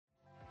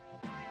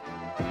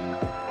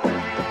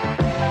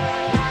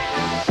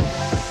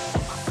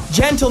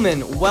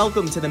Gentlemen,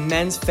 welcome to the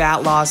Men's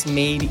Fat Loss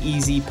Made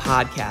Easy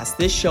podcast.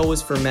 This show is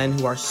for men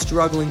who are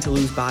struggling to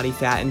lose body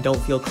fat and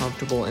don't feel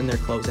comfortable in their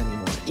clothes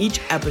anymore.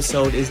 Each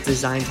episode is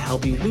designed to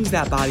help you lose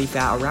that body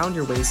fat around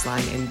your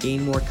waistline and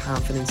gain more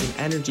confidence and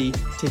energy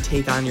to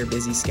take on your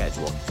busy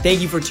schedule.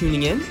 Thank you for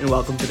tuning in and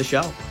welcome to the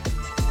show.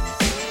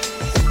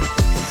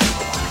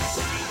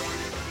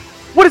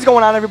 What is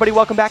going on, everybody?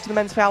 Welcome back to the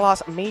Men's Fat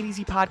Loss Made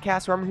Easy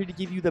podcast, where I'm here to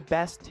give you the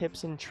best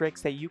tips and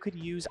tricks that you could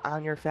use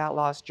on your fat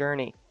loss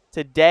journey.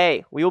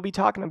 Today, we will be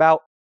talking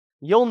about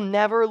you'll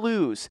never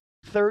lose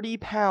 30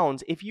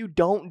 pounds if you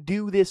don't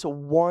do this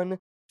one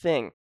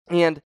thing.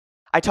 And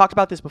I talked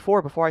about this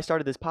before I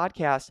started this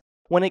podcast.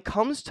 When it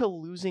comes to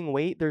losing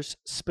weight, there's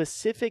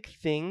specific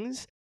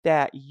things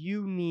that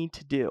you need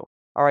to do.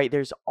 All right,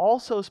 there's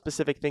also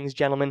specific things,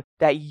 gentlemen,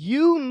 that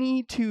you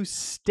need to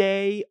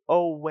stay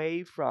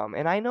away from.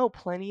 And I know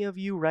plenty of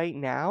you right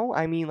now,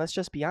 let's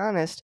just be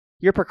honest,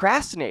 you're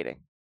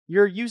procrastinating.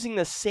 You're using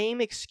the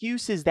same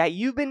excuses that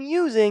you've been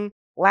using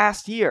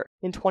last year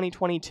in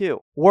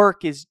 2022.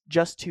 Work is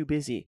just too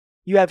busy.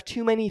 You have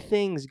too many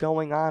things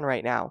going on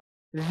right now.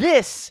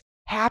 This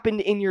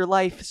happened in your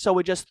life, so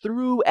it just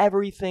threw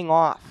everything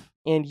off.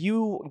 And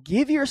you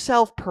give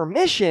yourself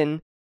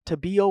permission to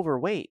be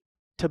overweight,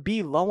 to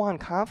be low on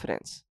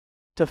confidence,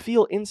 to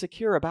feel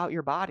insecure about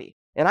your body.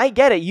 And I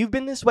get it. You've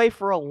been this way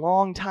for a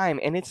long time,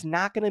 and it's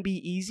not going to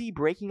be easy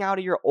breaking out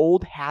of your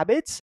old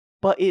habits,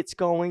 but it's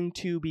going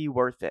to be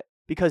worth it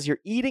because your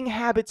eating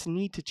habits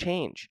need to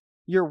change.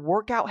 Your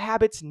workout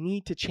habits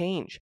need to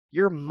change.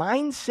 Your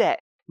mindset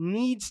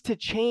needs to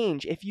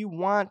change if you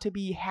want to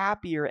be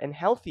happier and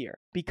healthier.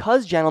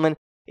 Because, gentlemen,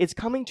 it's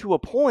coming to a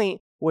point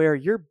where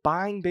you're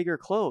buying bigger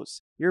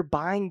clothes, you're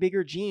buying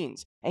bigger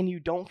jeans, and you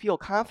don't feel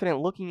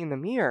confident looking in the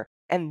mirror.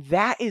 And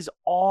that is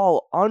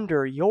all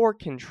under your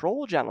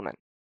control, gentlemen.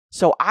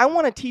 So I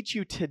want to teach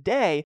you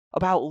today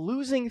about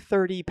losing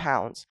 30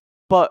 pounds.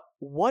 But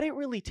what it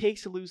really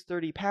takes to lose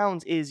 30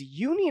 pounds is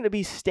you need to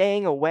be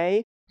staying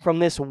away from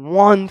this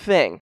one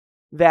thing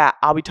that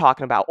I'll be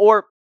talking about.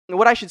 Or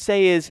what I should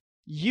say is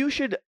you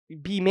should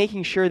be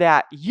making sure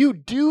that you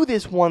do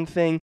this one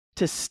thing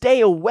to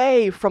stay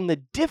away from the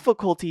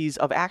difficulties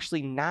of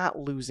actually not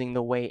losing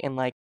the weight and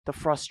like the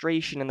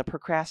frustration and the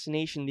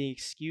procrastination, the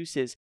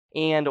excuses.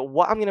 And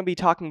what I'm going to be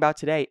talking about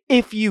today,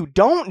 if you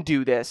don't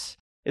do this,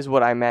 is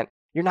what I meant,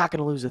 you're not going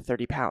to lose the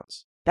 30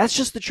 pounds. That's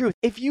just the truth.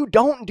 If you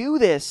don't do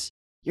this,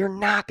 you're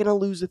not going to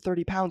lose the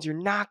 30 pounds. You're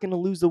not going to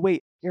lose the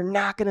weight. You're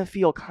not going to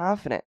feel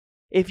confident.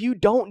 If you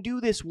don't do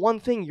this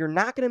one thing, you're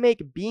not going to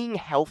make being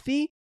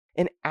healthy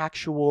an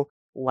actual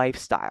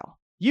lifestyle.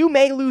 You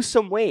may lose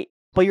some weight,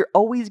 but you're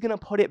always going to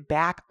put it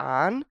back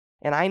on.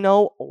 And I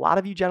know a lot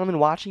of you gentlemen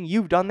watching,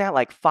 you've done that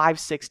like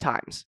 5-6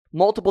 times,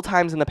 multiple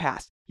times in the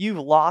past. You've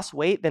lost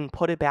weight, then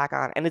put it back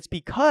on. And it's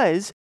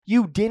because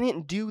you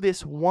didn't do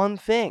this one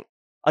thing.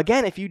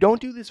 Again, if you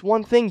don't do this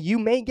one thing, you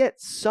may get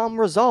some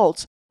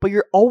results, but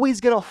you're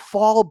always going to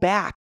fall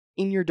back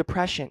in your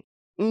depression,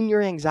 in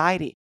your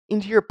anxiety,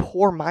 into your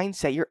poor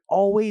mindset. You're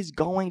always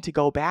going to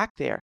go back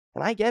there.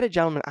 And I get it,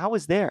 gentlemen. I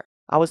was there.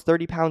 I was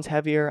 30 pounds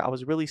heavier. I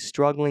was really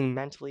struggling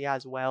mentally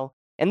as well.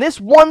 And this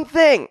one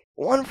thing,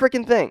 one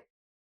freaking thing,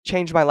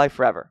 changed my life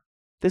forever.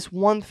 This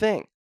one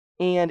thing.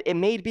 And it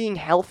made being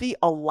healthy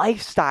a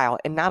lifestyle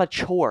and not a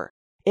chore.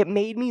 It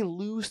made me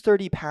lose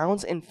 30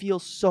 pounds and feel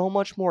so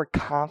much more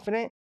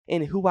confident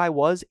in who I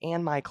was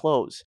and my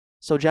clothes.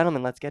 So,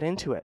 gentlemen, let's get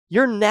into it.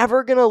 You're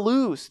never going to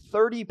lose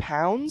 30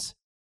 pounds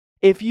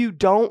if you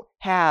don't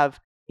have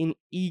an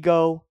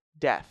ego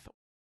death.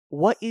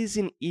 What is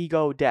an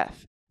ego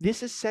death?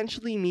 This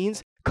essentially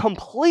means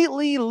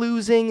completely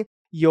losing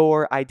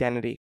your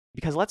identity.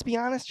 Because let's be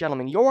honest,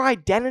 gentlemen, your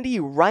identity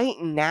right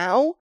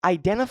now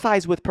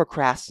identifies with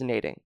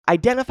procrastinating,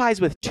 identifies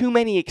with too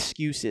many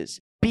excuses,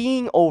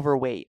 being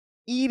overweight,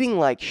 eating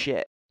like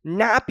shit,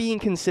 not being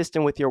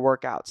consistent with your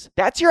workouts.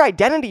 That's your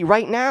identity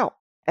right now.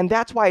 And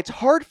that's why it's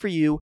hard for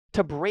you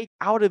to break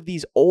out of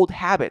these old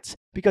habits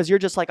because you're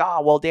just like,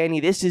 oh, well, Danny,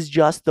 this is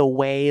just the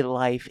way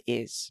life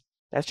is.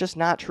 That's just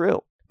not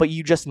true. But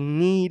you just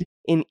need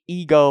an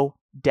ego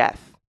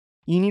death.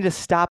 You need to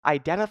stop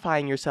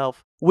identifying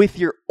yourself with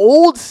your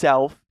old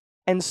self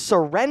and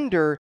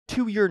surrender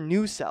to your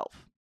new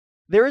self.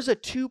 There is a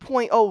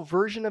 2.0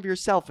 version of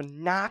yourself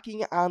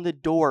knocking on the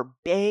door,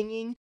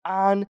 banging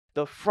on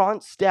the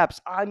front steps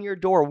on your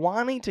door,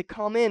 wanting to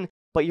come in,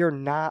 but you're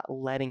not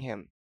letting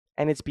him.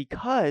 And it's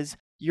because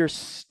you're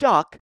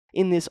stuck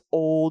in this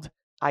old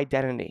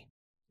identity.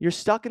 You're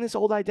stuck in this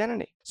old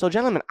identity. So,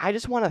 gentlemen,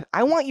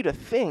 I want you to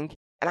think,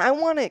 and I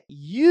want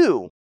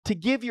you to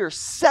give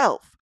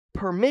yourself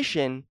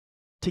permission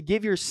to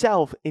give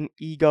yourself an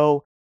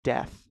ego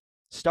death.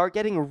 Start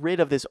getting rid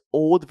of this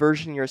old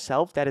version of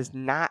yourself that is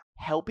not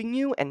helping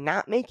you and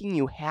not making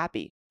you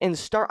happy. And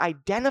start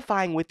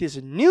identifying with this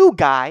new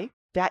guy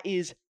that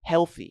is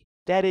healthy,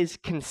 that is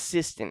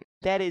consistent,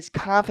 that is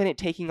confident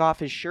taking off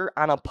his shirt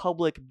on a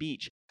public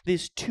beach.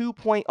 This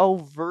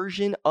 2.0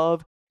 version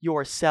of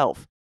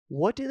yourself.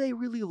 What do they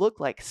really look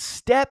like?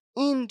 Step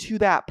into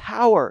that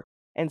power.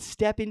 and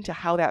step into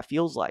how that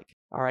feels like.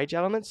 All right,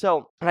 gentlemen?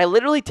 So, and I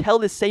literally tell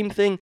the same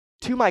thing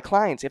to my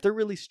clients. If they're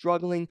really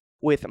struggling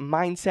with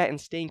mindset and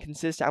staying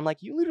consistent, I'm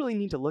like, you literally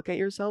need to look at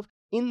yourself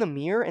in the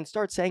mirror and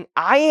start saying,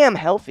 I am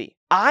healthy.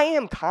 I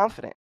am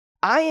confident.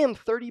 I am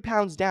 30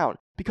 pounds down,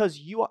 because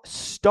you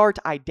start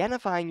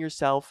identifying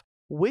yourself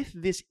with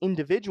this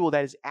individual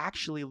that is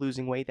actually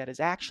losing weight, that is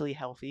actually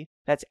healthy,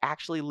 that's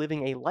actually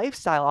living a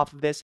lifestyle off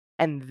of this.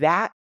 And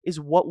that is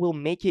what will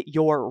make it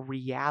your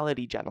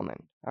reality,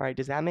 gentlemen. All right,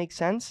 does that make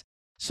sense?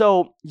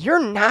 So you're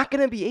not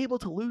going to be able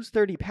to lose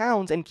 30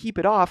 pounds and keep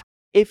it off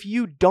if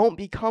you don't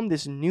become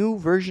this new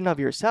version of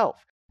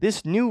yourself.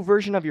 This new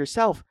version of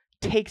yourself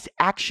takes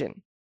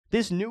action.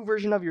 This new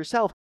version of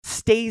yourself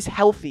stays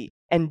healthy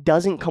and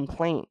doesn't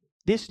complain.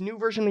 This new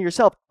version of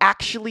yourself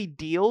actually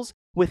deals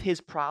with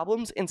his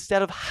problems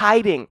instead of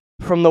hiding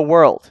from the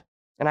world.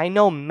 And I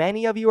know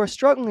many of you are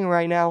struggling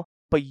right now,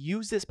 but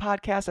use this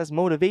podcast as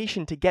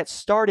motivation to get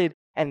started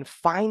and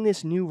find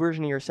this new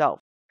version of yourself.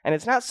 And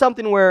it's not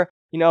something where,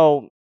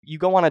 you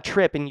go on a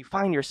trip and you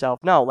find yourself.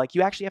 No, like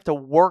you actually have to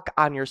work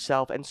on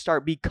yourself and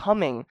start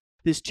becoming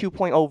this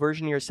 2.0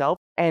 version of yourself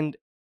and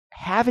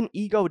have an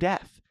ego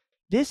death.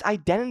 This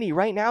identity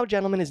right now,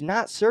 gentlemen, is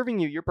not serving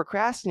you. You're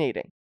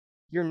procrastinating.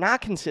 You're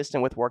not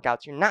consistent with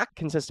workouts. You're not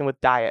consistent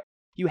with diet.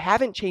 You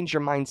haven't changed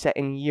your mindset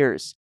in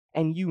years,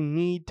 and you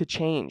need to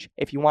change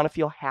if you want to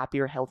feel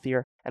happier,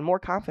 healthier, and more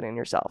confident in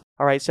yourself.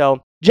 All right,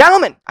 so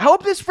gentlemen, I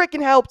hope this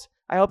freaking helped.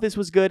 I hope this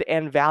was good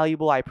and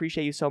valuable. I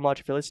appreciate you so much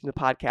if you're listening to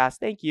the podcast.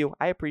 Thank you.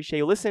 I appreciate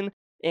you. Listen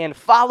and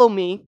follow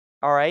me,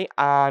 all right,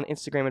 on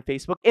Instagram and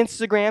Facebook.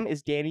 Instagram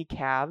is Danny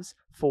Cavs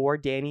for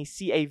Danny,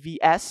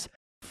 Cavs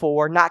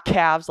for, not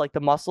calves like the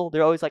muscle.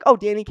 They're always like, oh,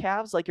 Danny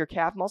Cavs, like your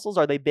calf muscles,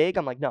 are they big?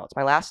 I'm like, no, it's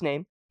my last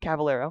name,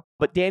 Cavallero.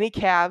 But Danny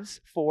Cavs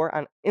for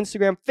on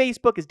Instagram.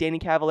 Facebook is Danny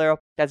Cavallero.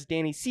 That's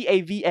Danny,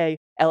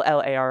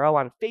 Cavallaro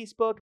on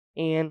Facebook.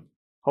 And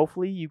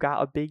hopefully you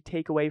got a big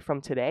takeaway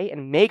from today,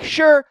 and make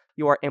sure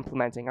you are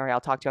implementing. All right,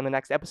 I'll talk to you on the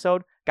next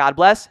episode. God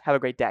bless. Have a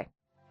great day.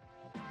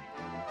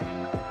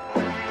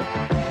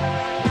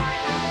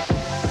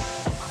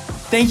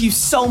 Thank you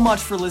so much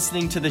for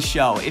listening to the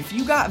show. If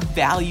you got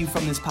value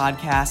from this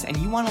podcast and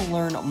you want to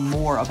learn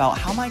more about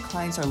how my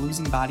clients are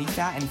losing body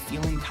fat and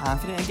feeling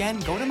confident again,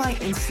 go to my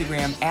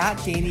Instagram at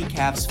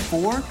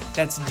DannyCavs4.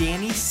 That's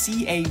Danny,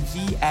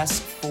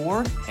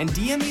 Cavs4, and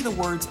DM me the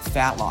words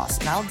fat loss,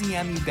 and I'll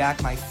DM you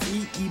back my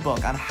free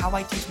ebook on how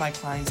I teach my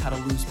clients how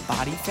to lose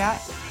body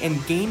fat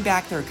and gain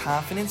back their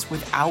confidence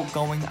without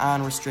going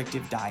on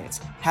restrictive diets.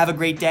 Have a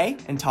great day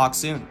and talk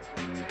soon.